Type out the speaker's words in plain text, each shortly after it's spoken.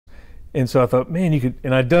And so I thought, man, you could,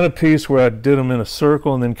 and I'd done a piece where I did them in a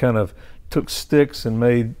circle and then kind of took sticks and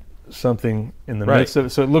made something in the midst of it.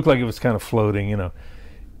 So it looked like it was kind of floating, you know.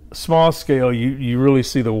 Small scale, you really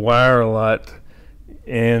see the wire a lot,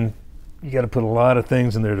 and you got to put a lot of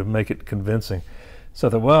things in there to make it convincing. So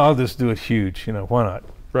I thought, well, I'll just do it huge, you know, why not?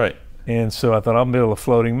 Right. And so I thought I'll build a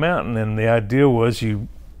floating mountain, and the idea was I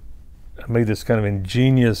made this kind of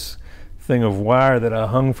ingenious thing of wire that I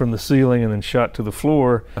hung from the ceiling and then shot to the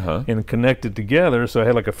floor and connected together. So I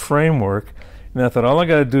had like a framework, and I thought all I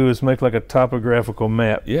got to do is make like a topographical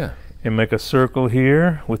map. Yeah. And make a circle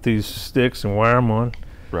here with these sticks and wire them on.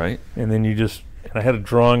 Right. And then and I had a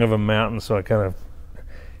drawing of a mountain, so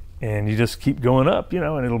and you just keep going up, you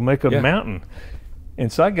know, and it'll make a mountain.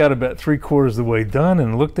 And so I got about 3/4 of the way done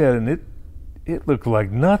and looked at it, and it looked like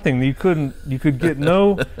nothing. You could get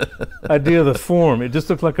no idea of the form. It just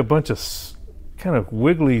looked like a bunch of kind of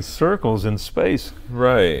wiggly circles in space.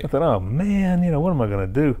 Right. I thought, oh man, you know, what am I going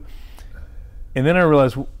to do? And then I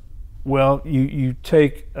realized, well, you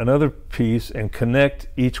take another piece and connect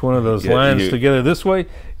each one of those lines together this way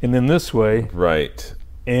and then this way. Right.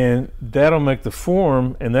 And that'll make the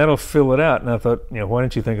form, and that'll fill it out. And I thought, you know, why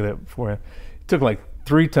didn't you think of that beforehand? It took like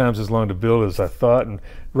 3 times as long to build as I thought, and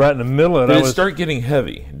right in the middle of it, Did it start getting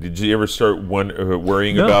heavy? Did you ever start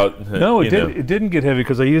worrying about? No, it didn't get heavy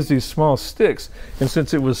because I used these small sticks, and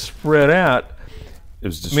since it was spread out, it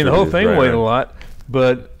was. I mean, the whole thing weighed a lot,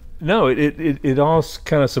 but no, it all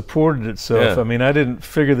kind of supported itself. Yeah. I mean, I didn't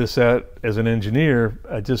figure this out as an engineer.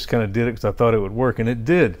 I just kind of did it because I thought it would work, and it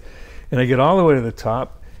did. And I get all the way to the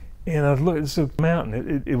top, and I look, it's a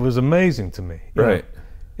mountain. It was amazing to me. Right.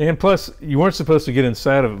 Know? And plus, you weren't supposed to get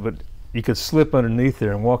inside of it, but you could slip underneath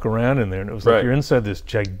there and walk around in there, and it was like you're inside this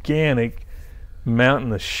gigantic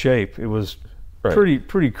mountainous shape. It was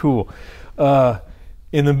pretty cool.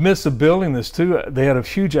 In the midst of building this too, they had a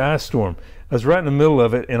huge ice storm. I was right in the middle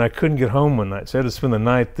of it, and I couldn't get home one night, so I had to spend the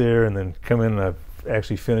night there and then come in, and I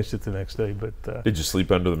actually finished it the next day. But did you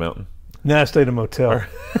sleep under the mountain? No, I stayed in a motel.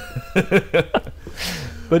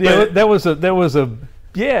 But yeah, that was a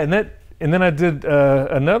and then I did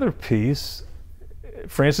another piece.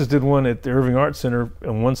 Frances did one at the Irving Art Center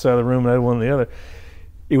on one side of the room, and I did one on the other.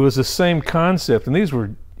 It was the same concept, and these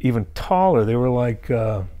were even taller. They were like,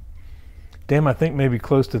 I think maybe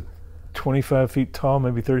close to 25 feet tall,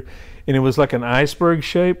 maybe 30. And it was like an iceberg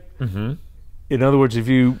shape. Mm-hmm. In other words, if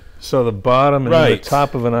you saw the bottom and then the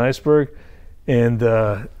top of an iceberg, and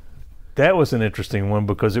that was an interesting one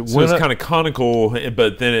because it went kind of conical,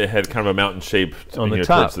 but then it had kind of a mountain shape on the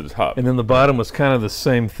top. Towards the top. And then the bottom was kind of the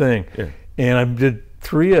same thing. Yeah. And I did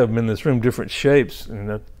 3 of them in this room, different shapes,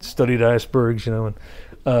 and I studied icebergs, you know,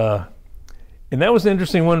 and that was an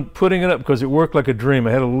interesting one, putting it up, because it worked like a dream.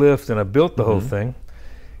 I had a lift, and I built the whole thing.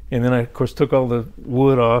 And then I, of course, took all the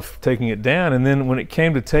wood off, taking it down. And then when it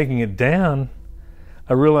came to taking it down,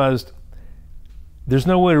 I realized there's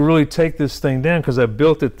no way to really take this thing down because I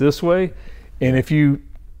built it this way. And if you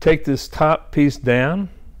take this top piece down,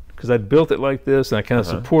 because I built it like this, and I kind of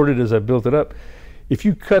supported it as I built it up, if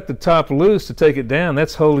you cut the top loose to take it down,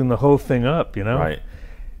 that's holding the whole thing up, you know? Right.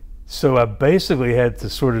 So I basically had to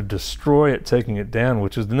sort of destroy it, taking it down,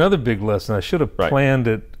 which was another big lesson. I should have planned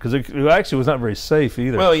it, because it actually was not very safe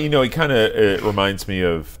either. Well, you know, it reminds me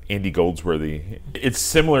of Andy Goldsworthy. It's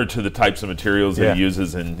similar to the types of materials that he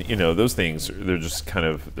uses, and you know, those things, they're just kind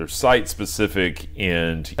of, they're site specific,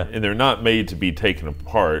 and they're not made to be taken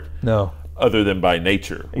apart. No. Other than by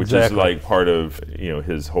nature, which is like part of, you know,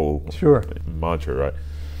 his whole mantra, right?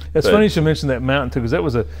 It's funny you should mention that mountain too, because that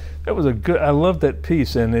was a good. I love that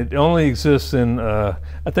piece, and it only exists in. I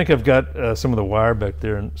think I've got some of the wire back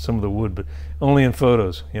there and some of the wood, but only in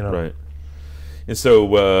photos, you know. Right. And so,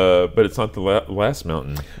 but it's not the last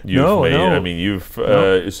mountain you've made. I mean,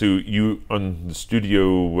 so you on the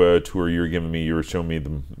studio tour you were giving me, you were showing me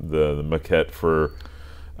the maquette for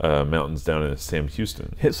mountains down in Sam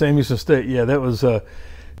Houston. Sam Houston State, yeah, that was a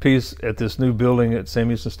piece at this new building at Sam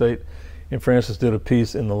Houston State. And Frances did a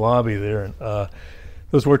piece in the lobby there, and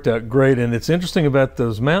those worked out great. And it's interesting about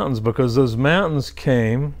those mountains, because those mountains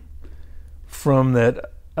came from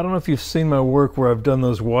that. I don't know if you've seen my work where I've done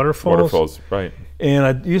those waterfalls. Waterfalls, right? And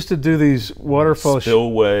I used to do these waterfalls.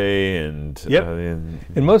 Spillway and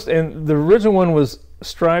and the original one was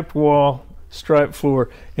striped wall, striped floor,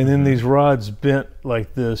 and then these rods bent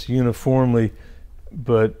like this uniformly,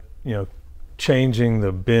 but you know, changing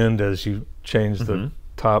the bend as you change the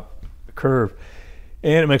top curve,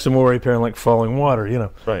 and it makes them more apparent like falling water, you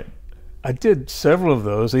know. Right. I did several of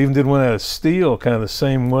those. I even did one out of steel, kind of the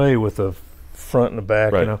same way, with a front and a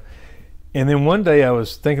back, you know. And then one day I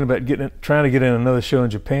was thinking about trying to get in another show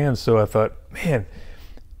in Japan, so I thought, man,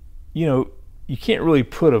 you can't really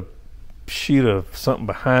put a sheet of something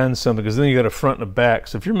behind something, because then you got a front and a back.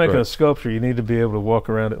 So if you're making a sculpture, you need to be able to walk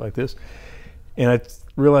around it like this. And I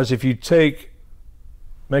realized if you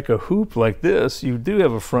make a hoop like this, you do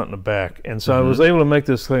have a front and a back. And so I was able to make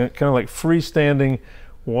this kind of like freestanding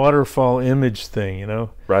waterfall image thing,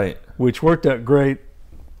 Right. Which worked out great.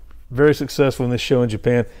 Very successful in this show in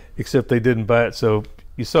Japan, except they didn't buy it. So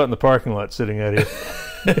you saw it in the parking lot sitting out here.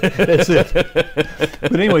 That's it.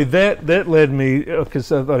 But anyway, that led me,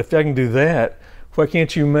 because I thought, if I can do that, why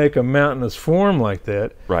can't you make a mountainous form like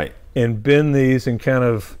that? Right. And bend these and kind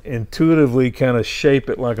of intuitively kind of shape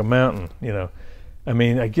it like a mountain, I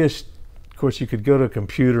mean, I guess, of course, you could go to a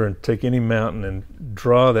computer and take any mountain and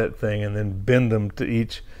draw that thing and then bend them to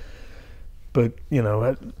each. But,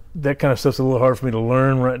 that kind of stuff's a little hard for me to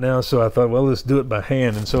learn right now. So I thought, well, let's do it by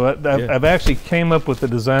hand. And so I've actually came up with the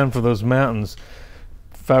design for those mountains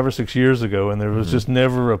 5 or 6 years ago, and there was just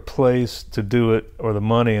never a place to do it or the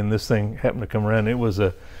money, and this thing happened to come around. It was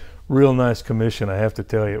a real nice commission, I have to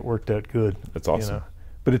tell you. It worked out good. That's awesome.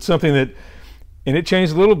 But it's something that, and it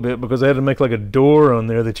changed a little bit because I had to make like a door on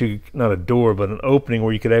there that not a door, but an opening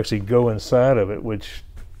where you could actually go inside of it, which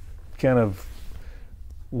kind of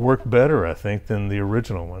worked better, I think, than the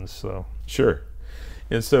original ones. So sure.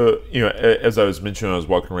 And so, as I was mentioning, I was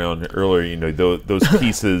walking around earlier, those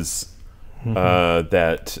pieces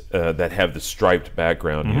that have the striped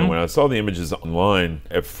background. When I saw the images online,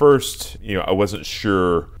 at first, I wasn't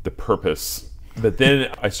sure the purpose. But then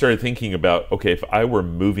I started thinking about, okay, if I were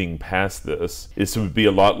moving past this would be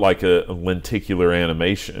a lot like a lenticular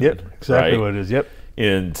animation. Yep, exactly right? what it is. Yep.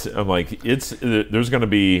 And I'm like, this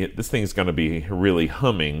thing's going to be really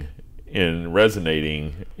humming and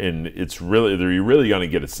resonating, and you're really going to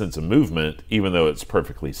get a sense of movement, even though it's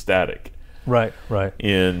perfectly static. Right.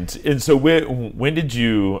 And so when did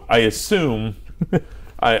you? I assume,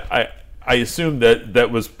 I assume that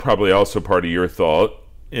was probably also part of your thought.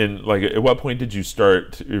 And like, at what point did you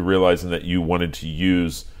start realizing that you wanted to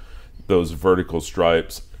use those vertical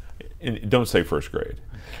stripes? And don't say first grade.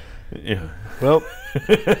 Yeah. Well,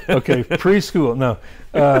 okay, preschool. No,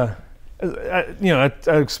 I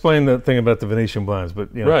explained the thing about the Venetian blinds,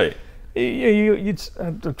 but right.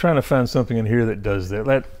 I'm trying to find something in here that does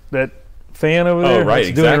that. That fan over there, right,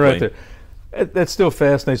 it's doing it right there. That still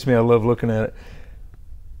fascinates me. I love looking at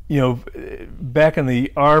it. Back in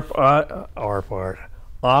the op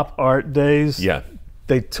art days,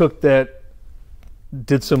 they took that.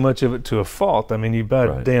 Did so much of it to a fault. I mean, you buy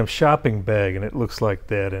a damn shopping bag and it looks like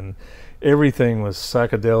that, and everything was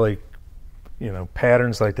psychedelic,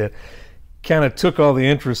 patterns like that. Kind of took all the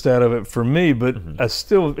interest out of it for me, but I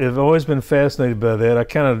still have always been fascinated by that. I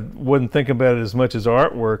kind of wasn't thinking about it as much as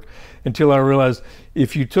artwork until I realized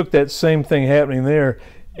if you took that same thing happening there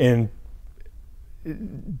and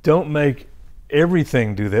don't make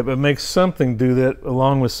everything do that, but make something do that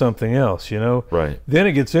along with something else, Right. Then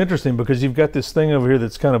it gets interesting because you've got this thing over here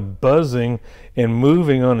that's kind of buzzing and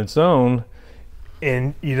moving on its own,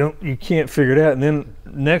 and you can't figure it out. And then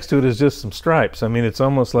next to it is just some stripes. I mean, it's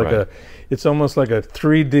almost like a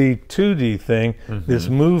 3D, 2D thing that's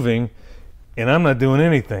moving, and I'm not doing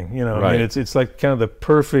anything. I mean, it's like kind of the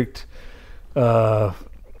perfect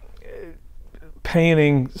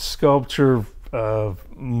painting, sculpture,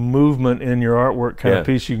 movement in your artwork kind of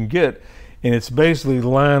piece you can get, and it's basically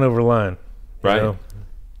line over line. Right.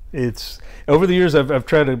 It's over the years I've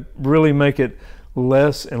tried to really make it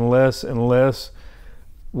less and less and less.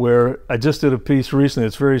 Where I just did a piece recently.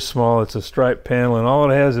 It's very small. It's a striped panel, and all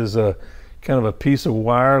it has is a kind of a piece of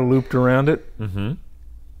wire looped around it, and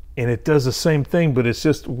it does the same thing, but it's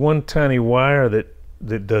just one tiny wire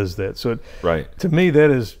that does that. So to me, that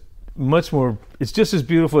is much more. It's just as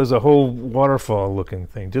beautiful as a whole waterfall looking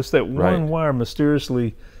thing. Just that one wire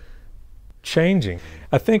mysteriously changing.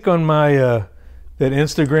 I think on my that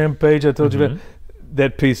Instagram page I told you about,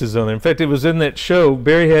 that piece is on there. In fact, it was in that show.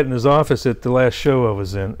 Barry had it in his office at the last show I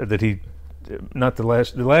was in. The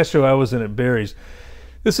last show I was in at Barry's.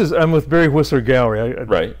 I'm with Barry Whistler Gallery.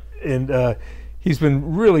 Right. And he's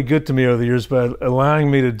been really good to me over the years by allowing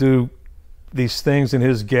me to do these things in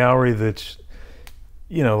his gallery that's,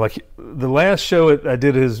 like the last show I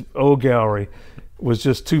did at his old gallery was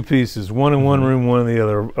just two pieces, one in one room, one in the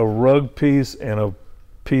other, a rug piece and a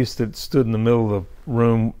piece that stood in the middle of the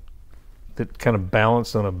room that kind of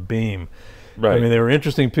balanced on a beam. Right. I mean, they were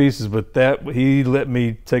interesting pieces, but he let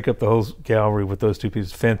me take up the whole gallery with those two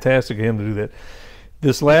pieces. Fantastic of him to do that.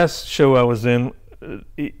 This last show I was in,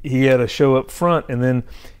 he had a show up front, and then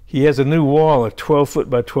he has a new wall, a 12-foot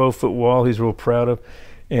by 12-foot wall he's real proud of,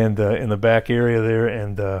 and in the back area there.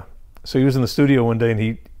 And so he was in the studio one day,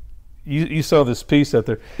 and you saw this piece out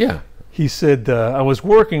there. Yeah. he said, I was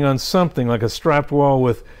working on something like a striped wall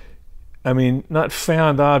with, I mean, not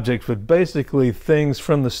found objects, but basically things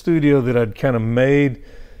from the studio that I'd kind of made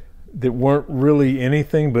that weren't really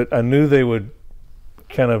anything, but I knew they would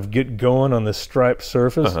kind of get going on the striped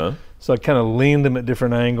surface. So I kind of leaned them at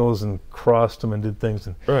different angles and crossed them and did things.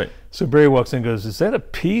 And right. So Barry walks in and goes, is that a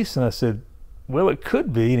piece? And I said, well, it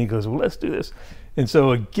could be. And he goes, well, let's do this. And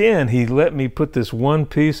so again, he let me put this one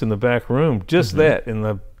piece in the back room, just that, in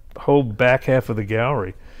the whole back half of the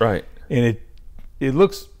gallery. Right. And it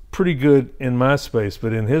looks pretty good in my space,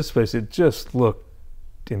 but in his space, it just looked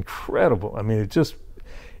incredible. I mean,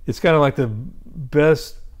 it's kind of like the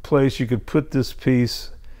best place you could put this piece,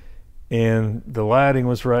 and the lighting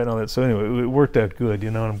was right and all that. So anyway, it worked out good,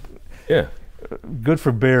 you know. Yeah. Good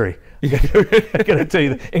for Barry. I gotta tell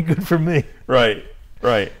you that, and good for me. Right.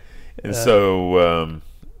 Right. And so,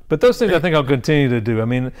 but those things I think I'll continue to do. I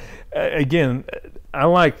mean, again, I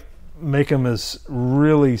like make them as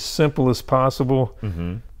really simple as possible,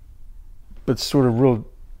 but sort of real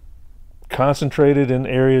concentrated in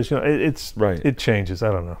areas. You know, it's right. It changes.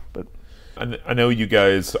 I don't know, but I know you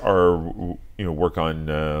guys are, you know, work on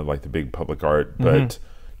like the big public art, but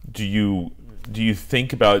do you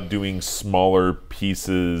think about doing smaller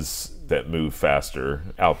pieces that move faster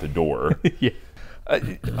out the door? Yeah.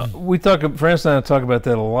 Frances and I talk about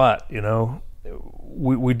that a lot, you know.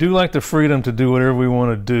 We do like the freedom to do whatever we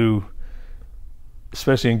want to do,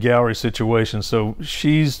 especially in gallery situations. So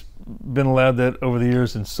she's been allowed that over the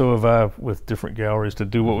years, and so have I with different galleries, to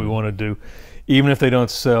do what we want to do. Even if they don't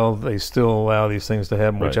sell, they still allow these things to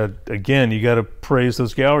happen, which again, you got to praise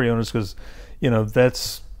those gallery owners, because, you know, they're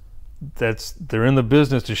in the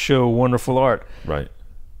business to show wonderful art. Right.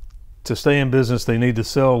 To stay in business, they need to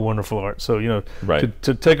sell wonderful art. So, you know,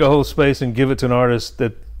 to take a whole space and give it to an artist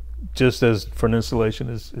that just as for an installation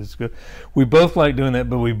is good. We both like doing that,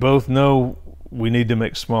 but we both know we need to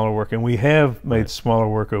make smaller work, and we have made smaller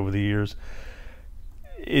work over the years.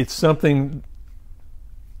 It's something,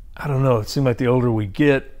 I don't know, it seems like the older we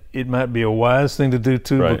get, it might be a wise thing to do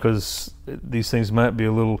too, because these things might be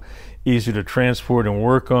a little easier to transport and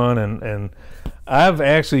work on, and I've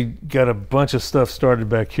actually got a bunch of stuff started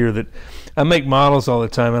back here that I make models all the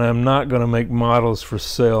time, and I'm not going to make models for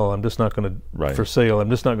sale. I'm just not going to for sale. I'm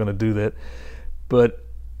just not going to do that. But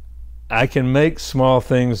I can make small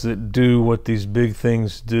things that do what these big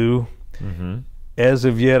things do. As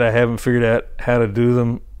of yet, I haven't figured out how to do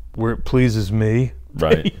them where it pleases me.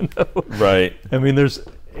 Right. You know? Right. I mean,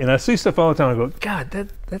 and I see stuff all the time. I go, God,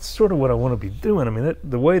 that's sort of what I want to be doing. I mean,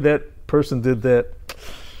 the way that person did that,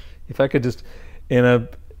 if I could just, and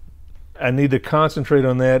I need to concentrate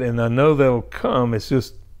on that, and I know that'll come. It's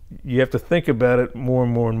just you have to think about it more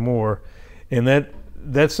and more and more, and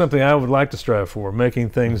that's something I would like to strive for, making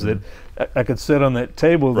things that I could set on that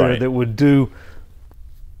table there that would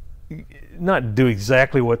not do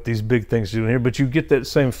exactly what these big things do in here, but you get that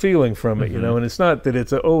same feeling from it, you know. And it's not that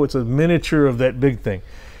it's a miniature of that big thing.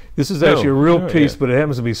 This is actually a real piece, but it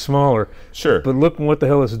happens to be smaller. Sure. But look what the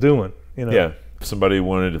hell it's doing, you know. Yeah. If somebody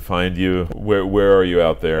wanted to find you, where are you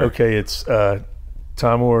out there? Okay, it's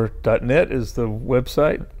tomorr.net is the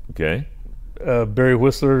website. Okay.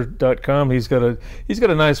 BarryWhistler.com. He's got a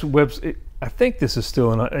nice website. I think this is still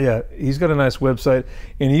he's got a nice website,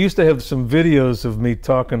 and he used to have some videos of me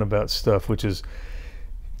talking about stuff, which is,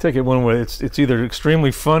 take it one way, it's either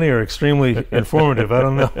extremely funny or extremely informative. I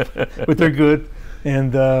don't know, but they're good.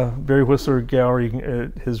 And Barry Whistler Gallery,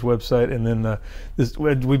 his website, and then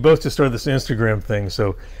we both just started this Instagram thing.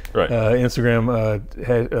 So Instagram,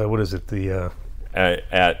 what is it? The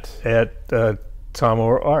at Tom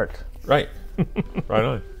Orr Art. Right. Right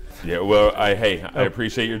on. Yeah. Well, I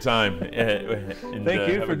appreciate your time. Thank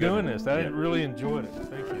you for doing this. I really enjoyed it.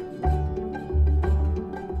 Thank you.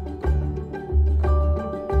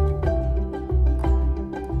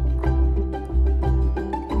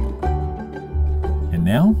 And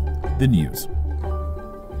now, the news.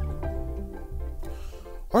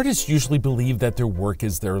 Artists usually believe that their work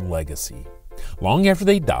is their legacy. Long after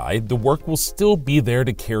they die, the work will still be there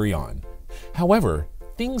to carry on. However,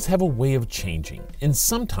 things have a way of changing, and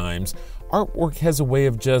sometimes artwork has a way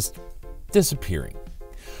of just disappearing.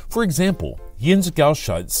 For example, Jens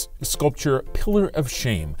Galschiot's sculpture Pillar of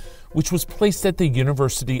Shame, which was placed at the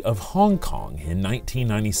University of Hong Kong in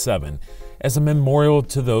 1997 as a memorial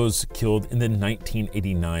to those killed in the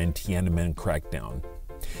 1989 Tiananmen crackdown.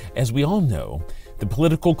 As we all know, the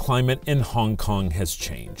political climate in Hong Kong has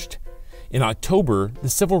changed. In October, the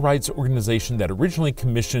civil rights organization that originally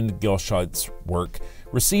commissioned Galschiot's work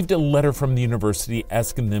received a letter from the university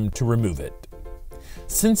asking them to remove it.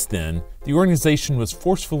 Since then, the organization was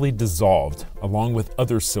forcefully dissolved along with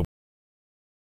other civil